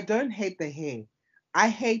 okay, I don't hate the hair. I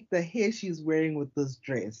hate the hair she's wearing with this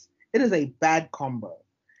dress. It is a bad combo.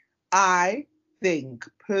 I think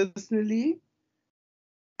personally,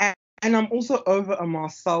 and I'm also over a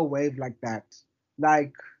Marcel wave like that.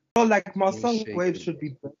 Like, Marcel wave should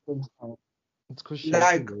be broken. It's because she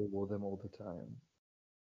wore them all the time.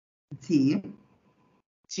 T.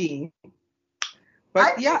 But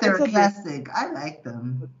I think they're a classic. I like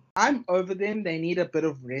them. I'm over them. They need a bit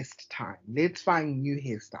of rest time. Let's find new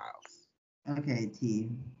hairstyles. Okay, T.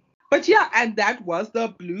 But yeah, and that was the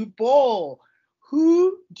blue ball.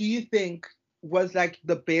 Who do you think was like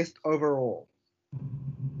the best overall?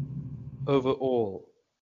 Overall?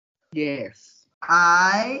 Yes.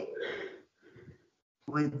 I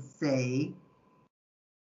would say.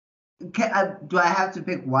 Do I have to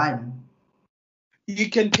pick one? You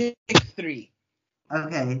can pick 3.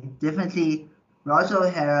 Okay, definitely Raj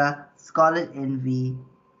O'Hara, Scarlet Envy,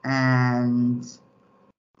 and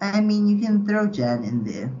I mean you can throw Jan in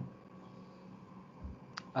there.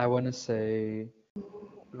 I want to say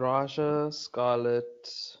Raja, Scarlet.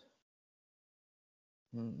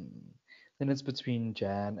 Then it's between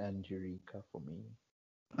Jan and Eureka for me.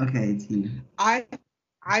 Okay, T. I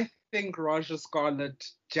think Raja,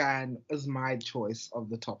 Scarlet, Jan is my choice of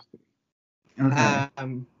the top 3. Okay.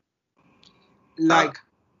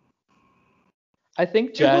 I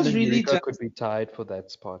think Jan and Eureka could be tied for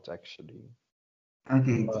that spot actually.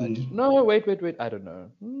 Okay, T. No, wait. I don't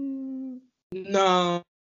know. No.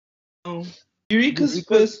 Eureka's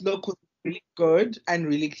first look was really good and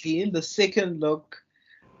really clean. The second look,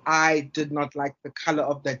 I did not like the color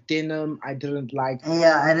of that denim. I didn't like.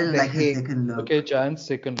 Yeah, I didn't like the second look. Okay, Jan's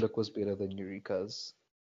second look was better than Eureka's.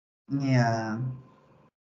 Yeah.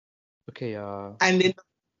 Okay, And then the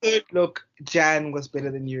third look, Jan was better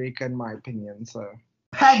than Eureka in my opinion. So.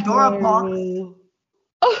 Pandora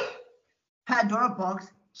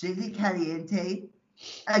Box, Jiggly Caliente,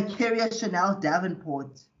 Akira Chanel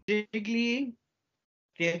Davenport. Jiggly,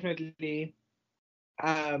 definitely.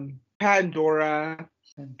 Pandora,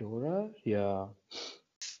 yeah.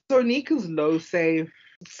 Sonika's low safe.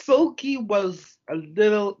 Silky was a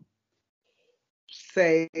little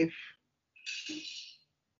safe.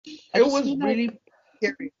 It was really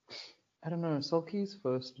scary. I don't know, Silky's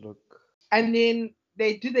first look. And then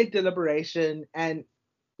they do their deliberation, and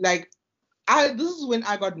this is when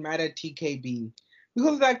I got mad at TKB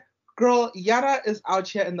because girl, Yara is out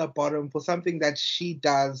here in the bottom for something that she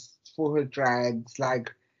does for her drags,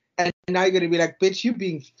 and now you're gonna be like, bitch, you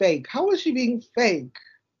being fake. How was she being fake?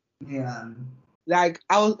 Yeah. I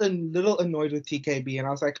was a little annoyed with TKB, and I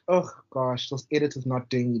was like, oh gosh, those editors not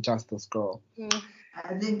doing you justice, girl.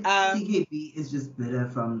 I think TKB is just better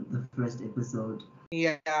from the first episode.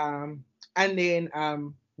 Yeah. And then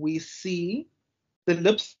we see the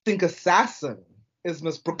lip sync assassin is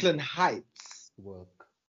Miss Brooklyn Heights. Work.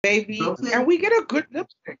 Baby. And we get a good lip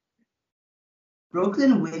sync.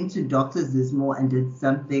 Brooklyn went to Dr. Zismo and did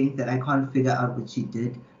something that I can't figure out what she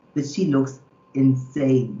did, but she looks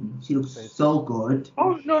insane. She looks so good.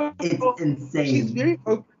 Oh no. It's insane. She's very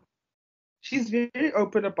open. She's very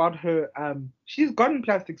open about her she's gotten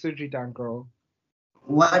plastic surgery done, girl.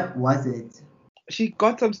 What was it? She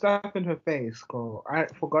got some stuff in her face, girl. I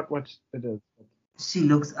forgot what it is. She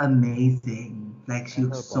looks amazing. She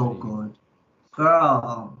looks so good.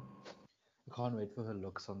 Girl. I can't wait for her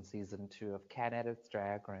looks on season 2 of Canada's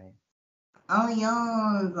Drag Race. Oh,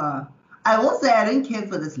 yeah. I will say I didn't care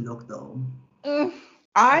for this look, though.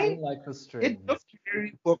 I didn't like the strings. It looked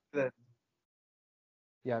very Brooklyn.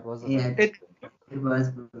 Yeah, it was. It was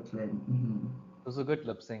Brooklyn. Mm-hmm. It was a good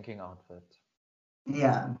lip syncing outfit.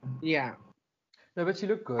 Yeah. Yeah. No, but she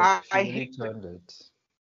looked good. She really turned it.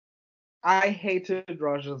 I hated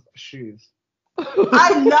Raja's shoes.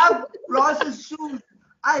 I love Raja's shoes.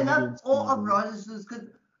 I love all of Raja's shoes because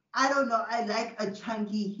I don't know. I like a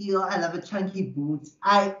chunky heel. I love a chunky boot.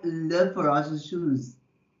 I live for Raja's shoes.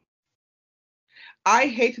 I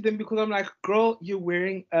hated them because I'm like, girl, you're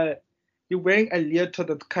wearing a leotard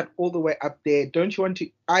that's cut all the way up there. Don't you want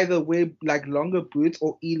to either wear longer boots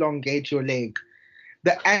or elongate your leg?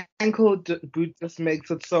 The ankle boot just makes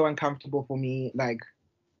it so uncomfortable for me.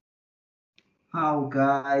 Oh,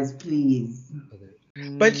 guys, please.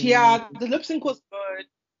 But yeah, the lip sync was good.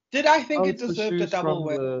 Did I think Oh, it it's the deserved a shoes double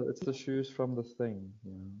from win? it's the shoes from the thing.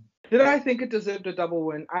 Yeah. Did I think it deserved a double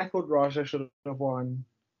win? I thought Raja should have won.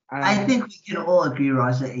 I think we can all agree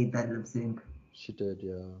Raja ate that lip sync. She did,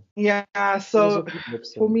 yeah. Yeah, It was so a good lip for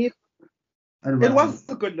sync. me, it was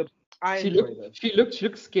a good lip sync. I enjoyed it. She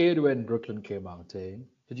looked scared when Brooklyn came out, eh?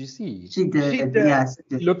 Did you see? She did. She did. Yeah, she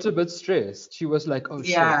did. She looked a bit stressed. She was like, oh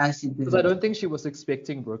shit. Yeah, she did. Because I don't think she was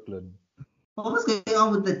expecting Brooklyn. What was going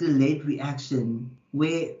on with the delayed reaction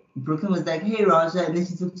where Brooklyn was like, hey, Raja, and then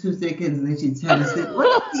she took 2 seconds and then she turned and said,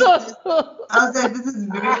 what is this? I was like, this is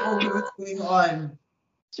very obvious what's going on.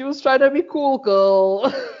 She was trying to be cool,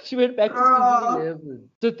 girl. She went back to Girl. season 11.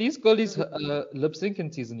 Did these girlies lip sync in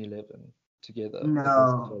season 11 together?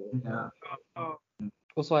 No. Oh.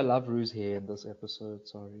 Also, I love Rue's hair in this episode.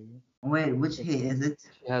 Sorry. Wait, which hair is it?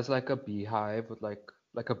 She has like a beehive with like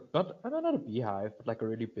a not a beehive, but like a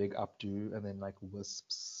really big updo and then like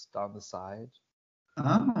wisps down the side.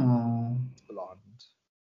 Oh. Blonde.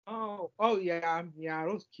 Oh yeah,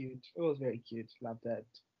 it was cute. It was very cute. Love that.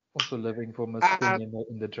 Also living for Miss Queen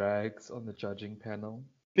in the drags on the judging panel.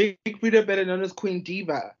 Big Frida, better known as Queen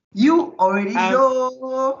Diva. You already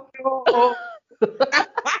know.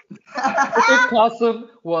 I think Carson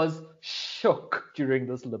was shook during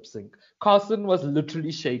this lip sync. Carson was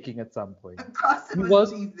literally shaking at some point. Carson He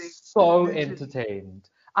was teasing. so Literally. entertained.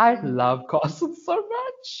 I love Carson so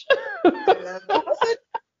much.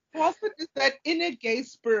 Carson is that inner gay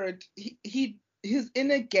spirit. His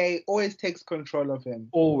inner gay always takes control of him.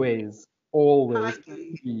 Always. At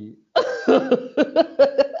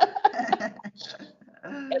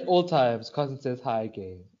all times, Carson says hi,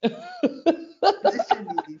 gay.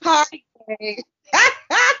 Literally. Hi, gay.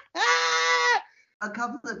 A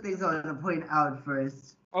couple of things I want to point out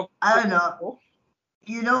first. Oh, I don't know.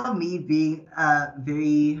 You know me being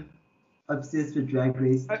very obsessed with Drag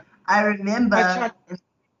Race. I remember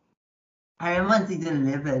in season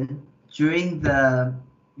 11 during the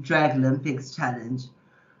Drag Olympics challenge,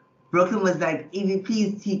 Brooklyn was like, Evie,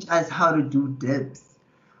 please teach us how to do dips.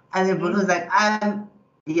 And then Brooklyn was like,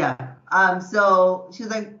 so she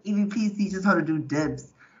was like, Evie, please teach us how to do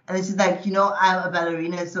dips. And then she's like, I'm a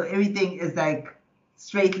ballerina, so everything is like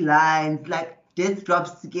straight lines, like death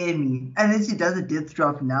drops scare me. And then she does a death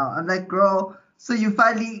drop now. I'm like, girl, so you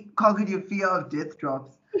finally conquered your fear of death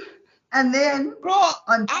drops. And then, girl,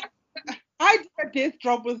 I did a death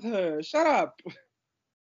drop with her. Shut up.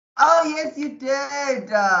 Oh, yes, you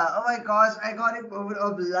did. Oh my gosh, iconic moment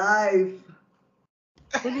of life.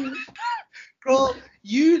 Girl,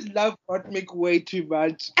 you love Hot Mick way too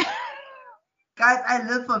much. Guys, I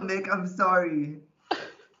live for Mick. I'm sorry.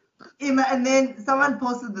 And then someone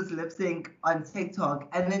posted this lip sync on TikTok,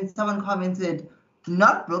 and then someone commented,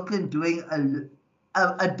 not Brooklyn doing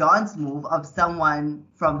a dance move of someone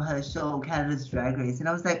from her show, Canada's Drag Race. And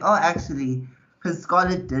I was like, oh, actually, because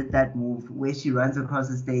Scarlett did that move where she runs across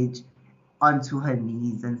the stage onto her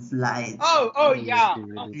knees and slides. Oh yeah.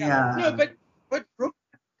 Yeah. No,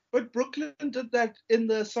 but Brooklyn did that in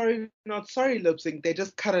the Sorry Not Sorry lip sync. They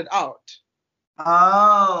just cut it out.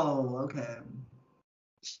 Oh, okay.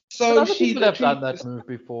 So she could have done that move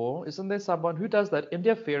before. Isn't there someone who does that?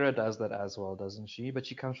 India Farah does that as well, doesn't she? But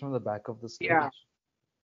she comes from the back of the stage. Yeah.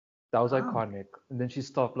 That was iconic. And then she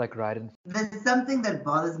stopped like right in. There's something that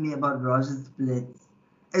bothers me about Raja's splits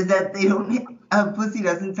is that her pussy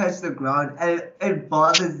doesn't touch the ground, and it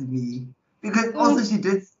bothers me because also she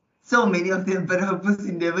did so many of them, but her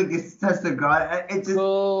pussy never gets to touch the ground. It just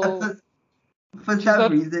for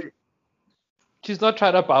some reason. She's not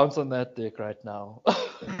trying to bounce on that dick right now.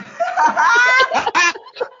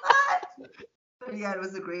 Yeah, it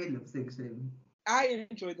was a great lip sync. I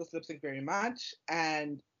enjoyed this lip sync very much,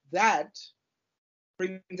 and that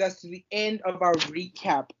brings us to the end of our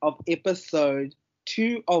recap of episode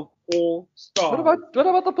 2 of All Stars. What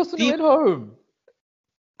about the person who went home?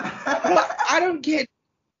 I don't get.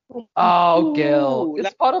 Oh, Gail,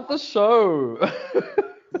 it's part of the show.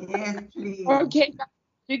 Yes, please. Okay,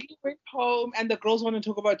 Jiggly went home, and the girls want to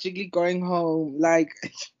talk about Jiggly going home. Like,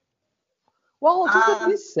 well, just let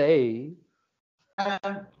me say. I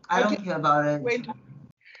don't care about it.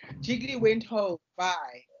 Jiggly went home.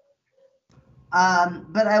 Bye.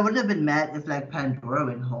 But I wouldn't have been mad if like Pandora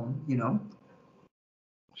went home,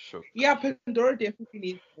 Sure. Yeah, Pandora definitely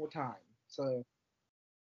needs more time. So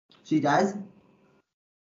she does?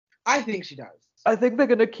 I think she does. I think they're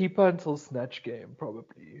gonna keep her until Snatch Game,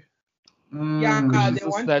 probably. Yeah, she's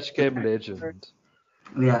a Snatch Game legend.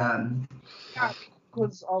 Yeah. Yeah,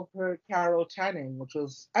 because of her Carol Channing, which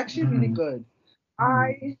was actually really good.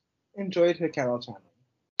 I enjoyed her Carol Channing.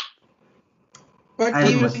 But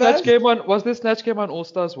was this Snatch Game on All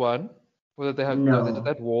Stars 1? Or did they have no? They did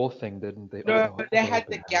that wall thing, didn't they? No, Oh, they had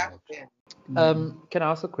the gap in. Can I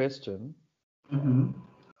ask a question? Mm-hmm.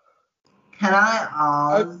 Can I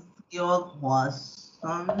ask your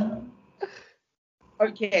question?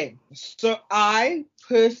 Okay, so I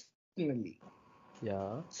personally,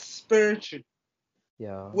 spiritually,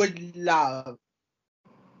 would love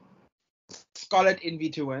Scarlet Envy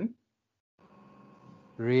to win.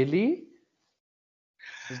 Really?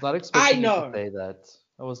 I was not expecting you to say that.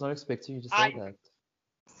 I was not expecting you to say that.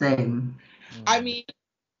 Same. I mean,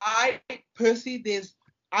 I personally,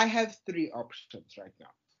 I have 3 options right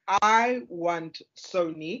now. I want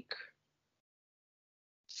Sonique,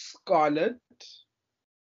 Scarlet,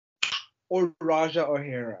 or Raja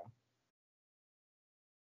O'Hara.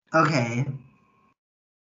 Okay.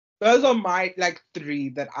 Those are my 3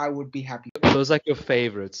 that I would be happy with. Those your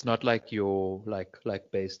favorites, not your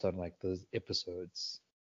like based on the episodes.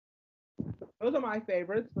 Those are my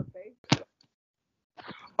favorites, but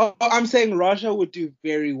I'm saying Raja would do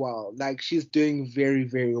very well. She's doing very,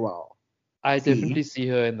 very well. I definitely see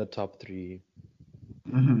her in the top 3.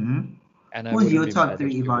 Mm-hmm. And who's your top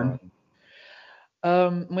 3, Yvonne?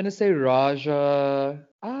 I'm gonna say Raja.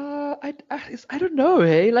 I don't know.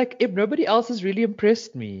 Hey, if nobody else has really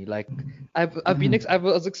impressed me, I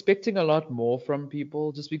was expecting a lot more from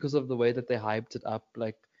people just because of the way that they hyped it up.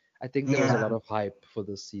 I think there was a lot of hype for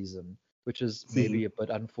this season, which is maybe a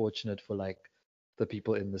bit unfortunate for the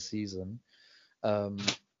people in the season.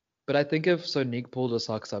 But I think if Sonique pulled her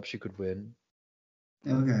socks up, she could win.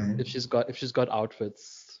 Okay. If she's got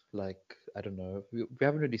outfits, I don't know. We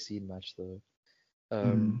haven't really seen much though.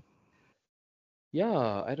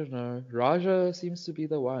 Yeah, I don't know. Raja seems to be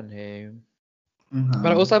the one, hey.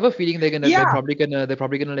 But I also have a feeling they're probably gonna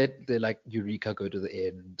let Eureka go to the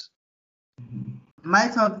end. My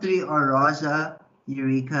top 3 are Raja,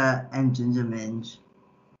 Eureka, and Ginger Minj.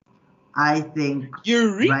 I think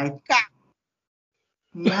Eureka.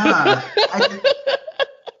 Yeah.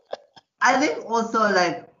 I think also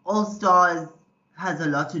All Stars has a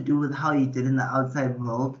lot to do with how you did in the outside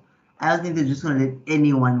world. I don't think they're just gonna let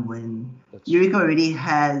anyone win. Eureka already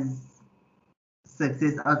has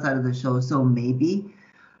success outside of the show, so maybe.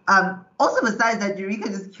 Also besides that, Eureka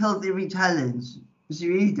just kills every challenge. She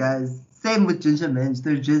really does. Same with Ginger Minj.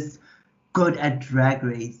 They're just good at Drag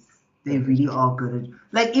Race. They really are good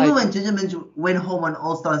at even when Ginger Minj went home on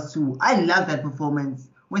All Stars 2, I love that performance.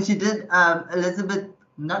 When she did not Elizabeth,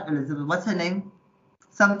 what's her name?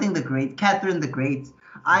 Something the Great, Catherine the Great.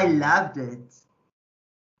 I loved it.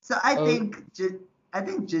 So I think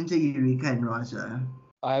Ginger, Eureka, and Raja.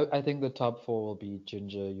 I think the top 4 will be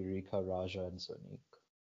Ginger, Eureka, Raja, and Sonique.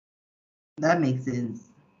 That makes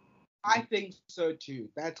sense. I think so too.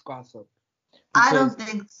 That's gossip. I don't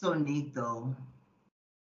think Sonique though.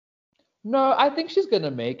 No, I think she's gonna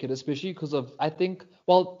make it, especially because of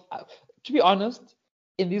to be honest,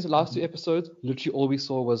 in these last 2 episodes, literally all we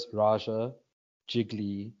saw was Raja,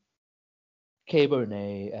 Jiggly, K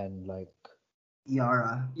Bonet, and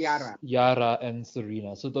Yara and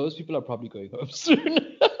Serena. So those people are probably going home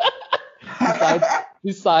soon.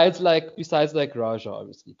 besides Raja,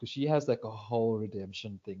 obviously, because she has a whole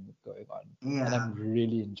redemption thing going on. Yeah. And I'm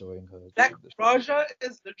really enjoying her. Raja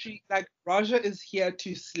is literally Raja is here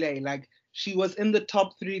to slay. She was in the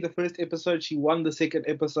top 3 the first episode. She won the second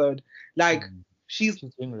episode. She's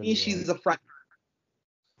a front.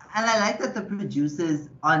 And I like that the producers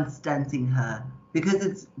aren't stunting her, because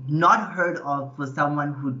it's not heard of for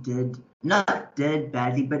someone who not did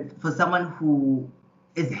badly, but for someone who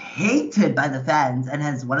is hated by the fans and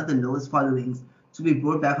has one of the lowest followings to be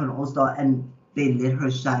brought back on All Star and they let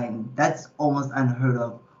her shine. That's almost unheard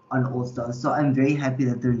of on All Stars. So I'm very happy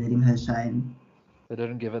that they're letting her shine. They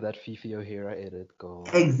didn't give her that Fifi O'Hara edit, girl.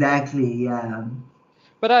 Exactly, yeah.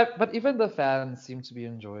 But even the fans seem to be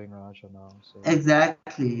enjoying Raja now. So.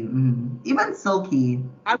 Exactly. Mm-hmm. Even Silky.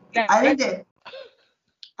 I'm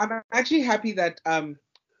actually happy that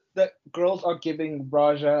the girls are giving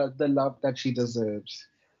Raja the love that she deserves.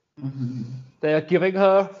 Mm-hmm. They are giving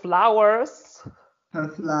her flowers. Her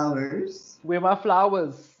flowers. Where are my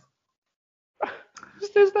flowers?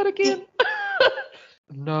 Just says that again.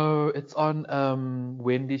 No, it's on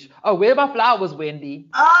Wendy. Oh, where are my flowers, Wendy?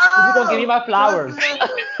 Oh, you don't give me my flowers.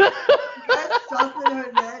 That's Jocelyn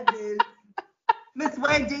Hernandez. Miss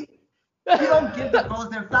Wendy, you don't give the girls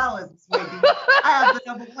their flowers, Miss Wendy. I have the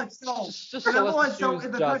number 1 show. Just show us the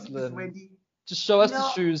shoes, Jocelyn. Wendy. Just show us the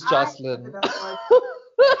shoes, Jocelyn.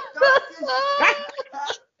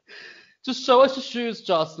 Just show us the shoes,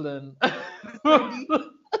 Jocelyn.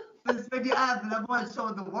 Miss Wendy, I have the number 1 show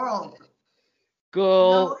in the world.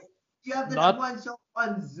 Girl, no, you have the number 1 show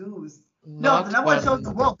on Zeus. No, the number 1 show in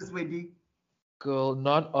the world, Miss Wendy. Girl,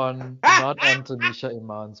 not on Tanisha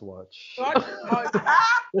Iman's watch. Not on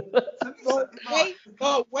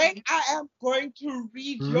the way I am going to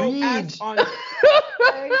read your ass on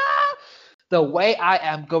The way I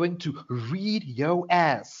am going to read your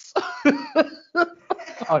ass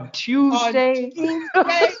on Tuesday.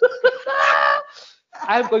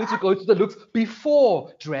 I'm going to go to the looks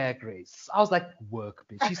before Drag Race. I was like, work,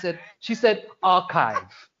 bitch. She said archive.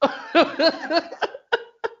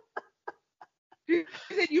 She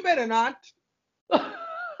said, you better not.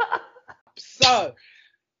 So,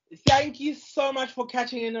 thank you so much for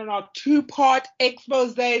catching in on our 2-part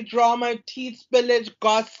expose drama tea spillage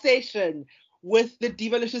goss session with the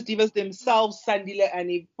Divalicious Divas themselves, Sandile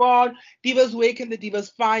and Yvonne. Divas, where can the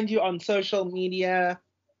Divas find you on social media?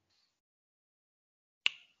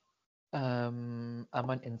 I'm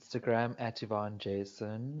on Instagram at Yvonne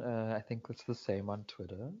Jason. I think it's the same on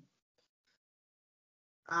Twitter.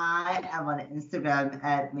 I am on Instagram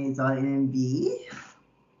at MaisonNB.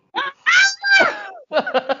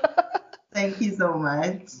 Thank you so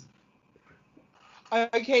much.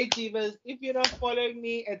 Okay, Divas, if you're not following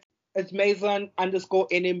me, it's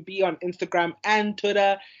Maison_NMB on Instagram and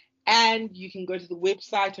Twitter. And you can go to the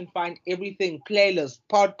website and find everything, playlist,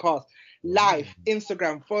 podcast, live,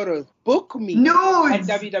 Instagram, photos, book me Nudes!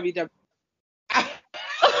 at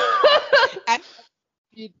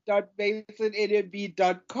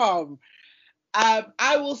www.masonnmb.com.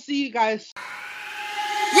 I will see you guys.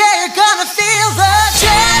 Yeah, you're gonna feel the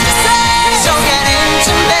change.